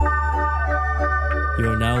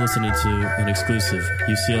listening to an exclusive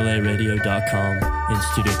UCLAradio.com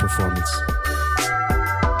in-studio performance.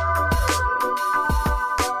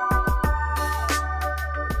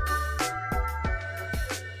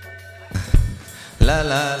 La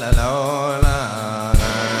la la la la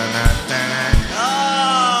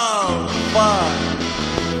oh, fuck.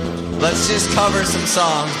 Let's just cover some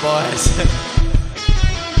songs, boys.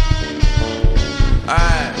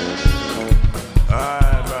 Alright.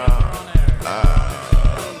 Alright, bro.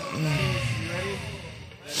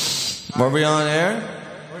 Were we on air?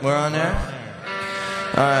 We're on air?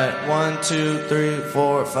 Alright, 1, 2, 3,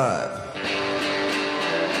 4, 5.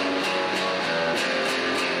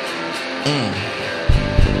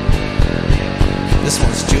 This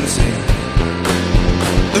one's juicy.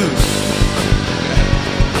 Ooh.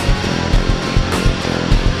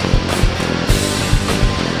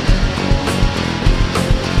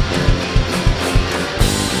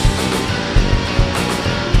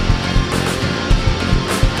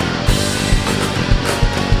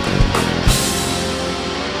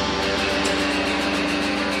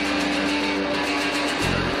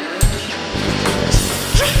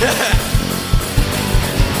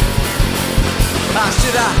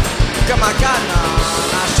 Should I come on, God, no.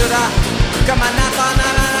 Should I come on, nine.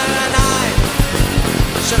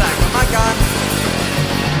 Should I come on, God?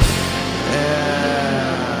 Yeah.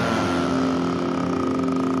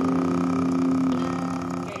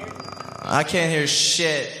 I can't hear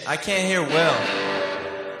shit. I can't hear Will.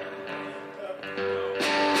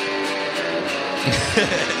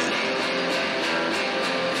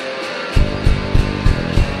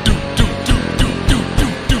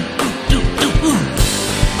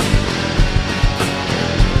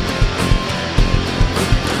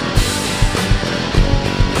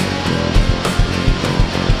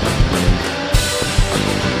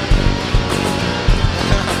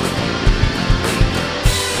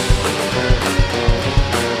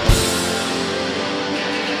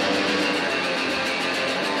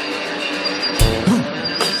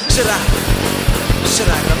 Should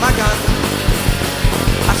I come on, God?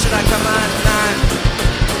 Should I come on, nine?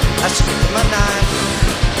 Should I come on, nine?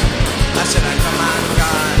 Should I come on,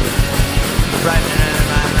 God? Right in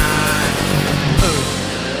my nine.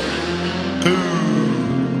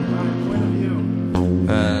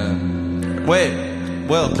 Wait,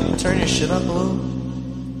 Will, can you turn your shit up a little?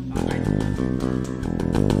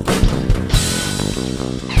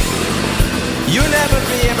 You never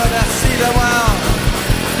be able to see the world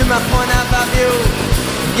through my point of view.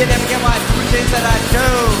 You never get why I do things that I do.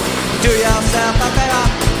 Do yourself a favor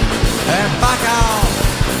and fuck off.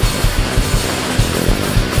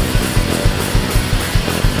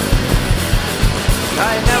 I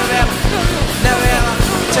never ever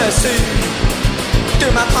to see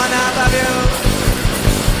through my point of view.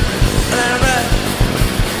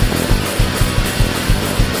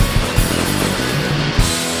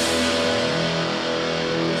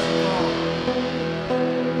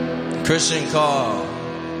 Christian Call.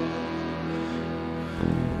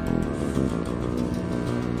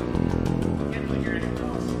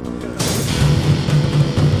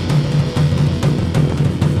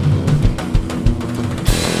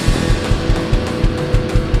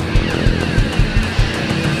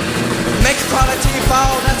 Make quality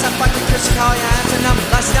fall, that's a fucking Christian Call. Your hands in them,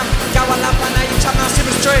 last them. Go all up on each other, see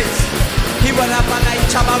the streets. He went up on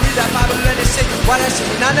each other, read the Bible, let it sing. What else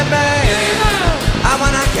is none of me? I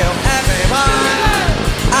wanna kill everyone.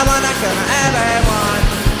 I wanna kill everyone.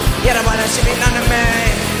 You don't wanna see me, none of me.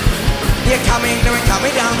 You're coming,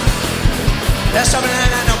 coming down. There's something that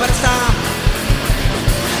I know but it's time.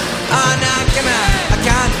 Oh, now give me a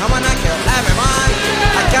gun. I wanna kill everyone.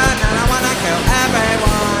 A gun and I wanna kill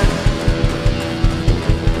everyone.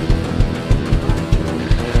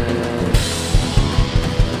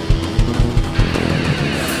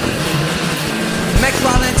 Make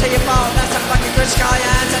fall until you fall. That's a fucking good sky.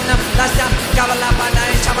 Your hands in them. Last time, gobble up on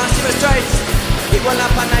that. Each time I see the streets. Equal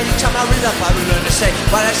up on that. Each time I read up, I will learn to say,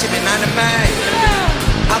 well, that should be none of me.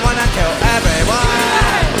 I wanna kill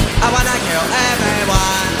everyone. I wanna kill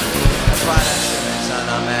everyone. That's why that shit is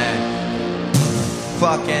none of me.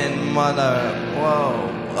 Fucking mother.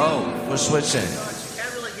 Whoa. Oh, we're switching. You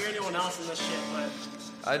can't really hear anyone else in this shit, but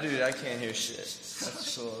I can't hear shit.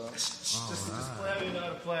 That's cool though. just to display how you know how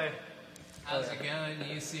to play. How's it going,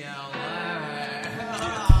 UCLA?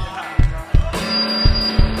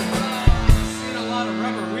 Seen a lot of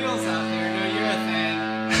rubber wheels out there, do your thing.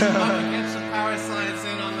 Get some power science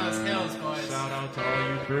in on those hills, boys. Shout out to all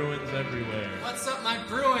you Bruins everywhere. What's up, my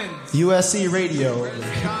Bruins? USC Radio. Where's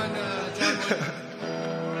John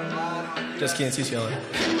Just kidding, it's UCLA.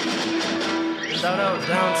 Shout out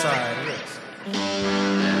Downside.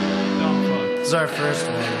 This is our first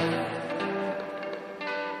one.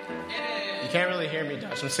 You can't really hear me,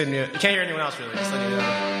 Dutch. I'm sitting here. You can't hear anyone else, really. Just letting you know.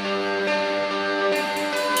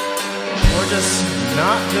 We're just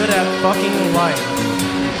not good at fucking life.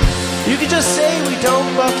 You can just say we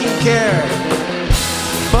don't fucking care.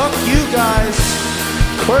 Fuck you guys.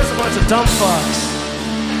 We're just a bunch of dumb fucks.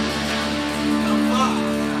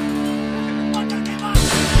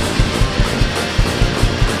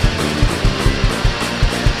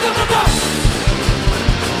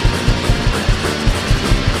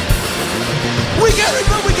 We can't read,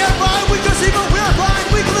 but we can't rhyme. We can see, but we are blind.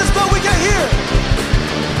 We can listen, but we can't hear.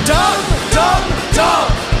 Dumb, dumb,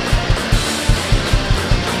 dumb.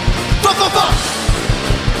 Fuck, fuck, fuck.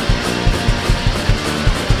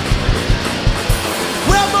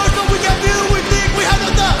 We have most, but we can't feel. We think we have no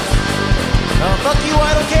thoughts. Oh, fuck you,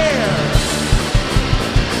 I don't care.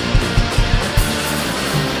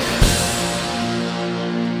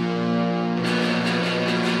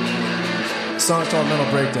 The song's called Mental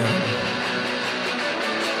Breakdown.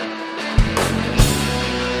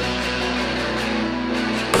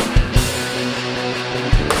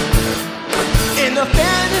 In the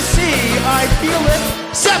fantasy, I feel it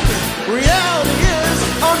separate. Reality is,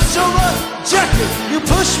 I'm so rejected. You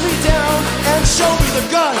push me down and show me the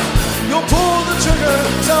gun. You'll pull the trigger,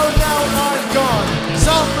 so now I'm gone.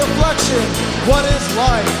 Self-reflection, what is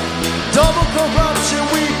life? Double corruption,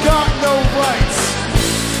 we got no rights.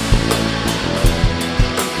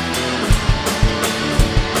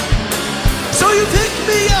 So you pick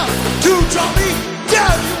me up to drop me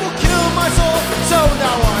down. You will kill my soul, so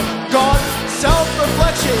now I'm gone.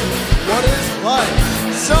 Self-reflection, what is life?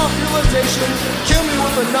 Self-realization, kill me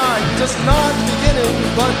with a knife. Just not the beginning,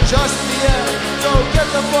 but just the end. So get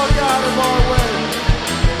the fuck out of our way.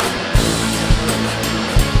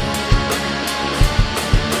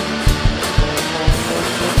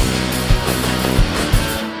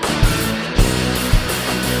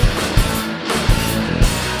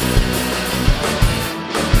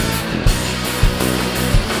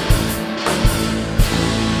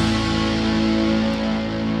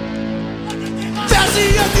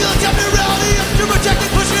 I feel it's happening in reality. You're projecting,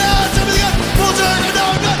 pushing out, everything else. Bullshit, I know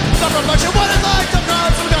I'm good. Self-reflection, what is life? Some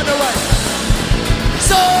crimes, some got no right.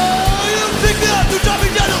 So you pick me up, you drop me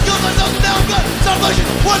down, you'll kill myself, and now I'm good. Self-reflection,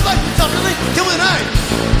 what is life? Self-really, kill me tonight.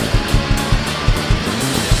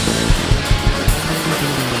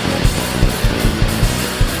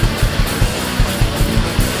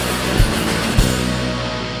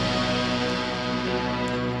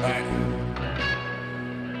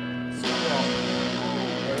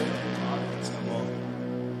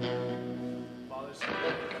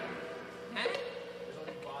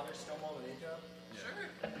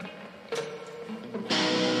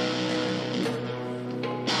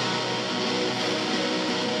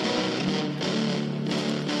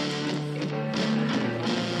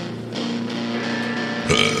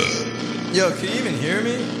 Yo, can you even hear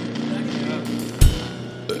me?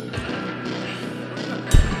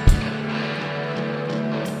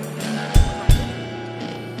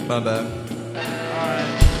 My bad. Alright.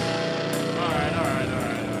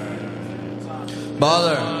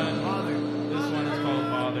 Bother. This one is called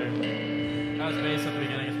Bother. That was bass at the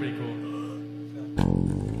beginning, it's pretty cool.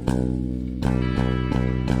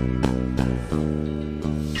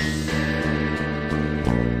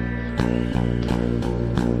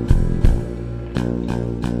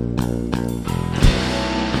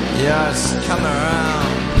 Yeah, it's coming around.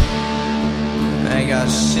 I ain't got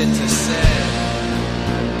shit to say.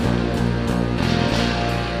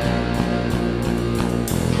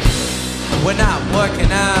 We're not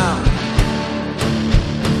working out.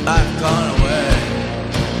 I've gone away.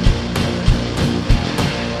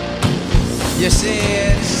 You see,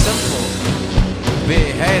 it's simple.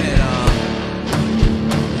 Be hated on.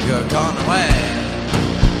 You're gone away.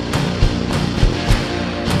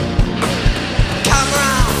 Come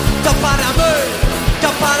around, don't bother me,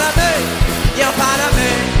 don't bother me, you bother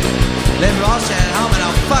me. Live lost at home and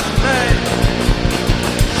don't fuck me.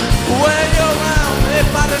 When you're around, it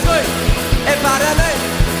bothers me, it bothers me,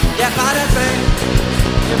 you bother me.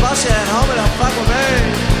 Live lost at home and don't fuck with me.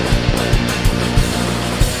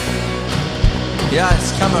 Yeah,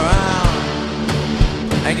 it's come around.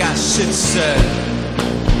 Ain't got shit to say.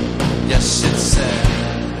 Yeah, shit to say.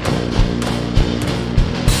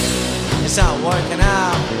 It's not working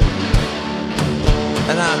out,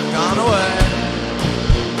 and I've gone away.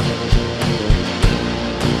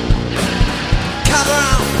 Come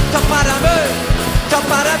around, don't bother me, don't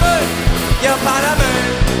bother me, you bother me.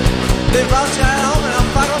 Leave lost at home and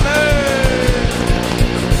don't fuck with me.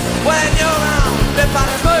 When you're around, it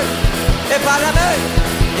bothers me, it bothers me.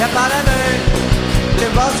 Yeah, para me. Les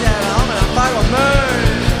vols à l'homme, la fire au mur.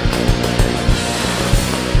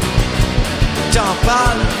 J'en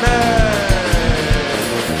parle,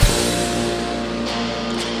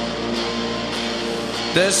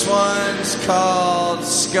 This one's called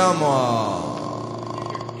Scumwall.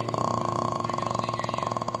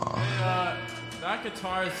 That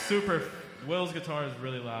guitar is super. Will's guitar is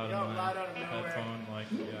really loud on loud out of that nowhere. headphone. Like,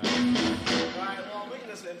 yeah. Alright, well, we can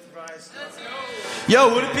just improvise.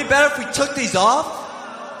 Yo, would it be better if we took these off?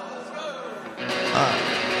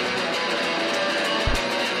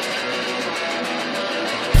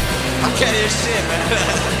 I can't hear shit, man.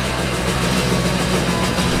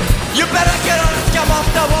 You better get on the scum off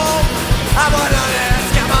the wall. I want on the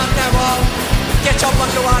scum off the wall. Get your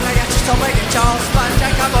bucket on and get your stomach and your sponge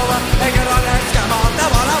and come over and get on the scum off the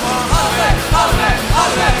wall. I want all the way, all the way, all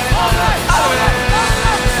the way, all the way, all the way,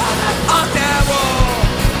 off the wall.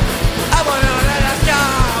 I want on the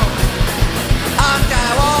scum off the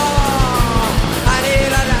wall. I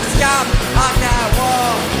need on the scum off the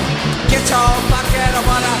wall. Get your bucket of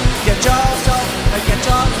water, get your soap, and get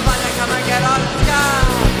your sponge and come and get on the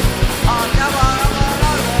scum. On the wall,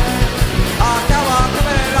 on the wall, come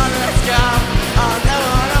in on the scum. On the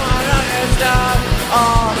wall, on the scum.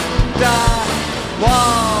 On the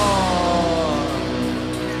wall.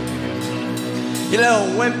 You little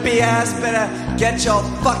wimpy ass, better get your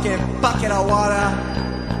fucking bucket of water.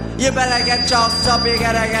 You better get your soap, you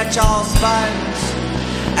gotta get your sponge.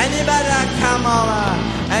 And you better come over,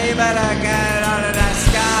 and you better get on the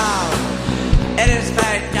scum. It is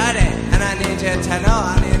very dirty, and I need you to know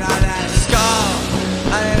I need all that scum.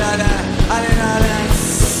 I need all that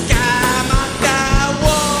scum on the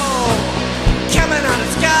wall. Coming on the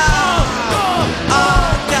scum.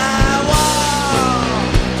 On the wall.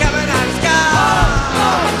 Coming on the scum.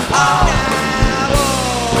 On the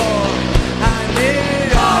wall. I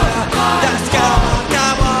need all that scum on the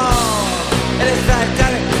wall. It is very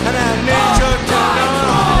dirty, and I need you to know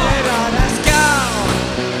I need all that scum.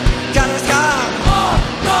 Got the scum.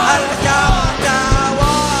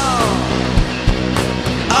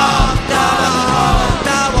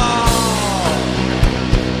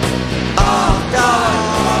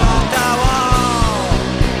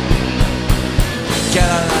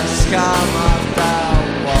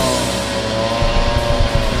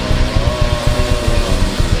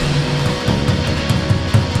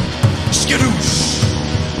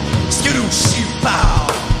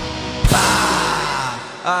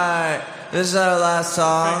 Alright, this is our last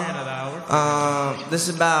song. Figuring it out.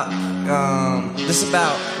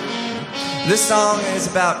 This song is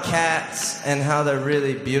about cats and how they're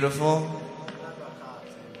really beautiful.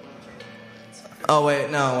 Oh wait,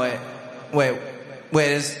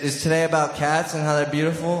 is today about cats and how they're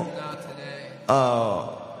beautiful? Not today.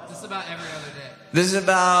 Oh. This is about every other day.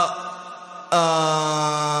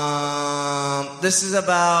 This is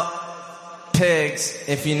about pigs.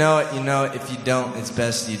 If you know it, you know it. If you don't, it's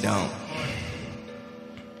best you don't.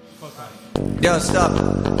 Fuck that. Yo, stop.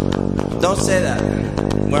 Don't say that,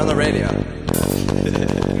 man. We're on the radio.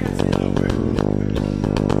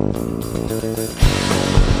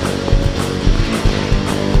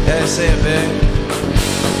 Yeah, say it, big.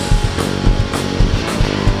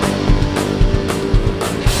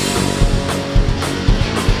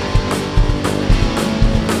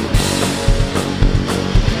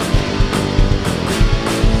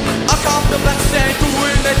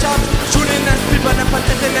 Shooting at people and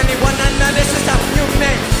protecting anyone, and this is how you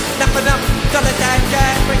make. Enough of them, gonna die,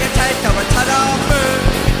 bring a take, they're a cut off bird.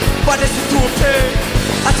 What is it to a pig?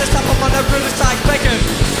 I just stop them on the grill, it's like bacon.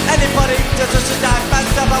 Anybody just die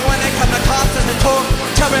faster, but when they come to cops, there's a talk,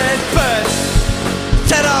 terrorist birds.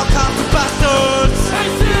 Set all cops to bastards.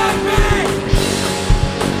 ACIB!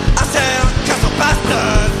 I said all cops to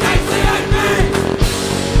bastards. ACIB!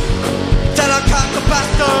 Set all cops to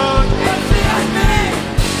bastards. ACIB!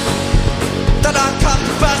 That I come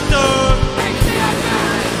to bastard.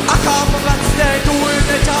 I come from that state doing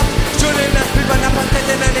the job, shooting at people, not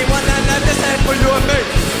protecting anyone, and then this ain't for you and me.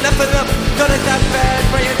 Enough of them, gonna that bad,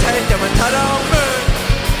 bring a take, they're a cut on me.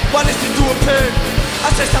 What is it to a pig?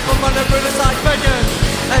 I say something on the grill, it's like bacon.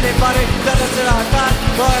 Anybody that doesn't like that,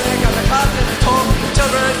 boy, they got the cops and the talk,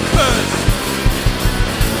 children, birds.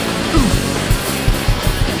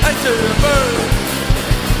 And to the bird.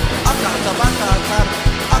 I got the matter,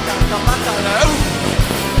 I got the matter,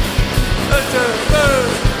 it's a bird.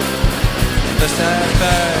 The same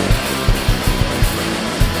thing.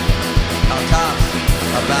 Our cops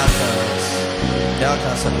are bastards. Y'all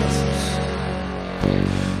cops are bastards.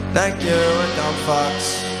 Thank you, dumb fucks.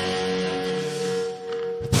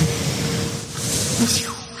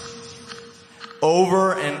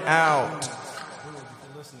 Over and out.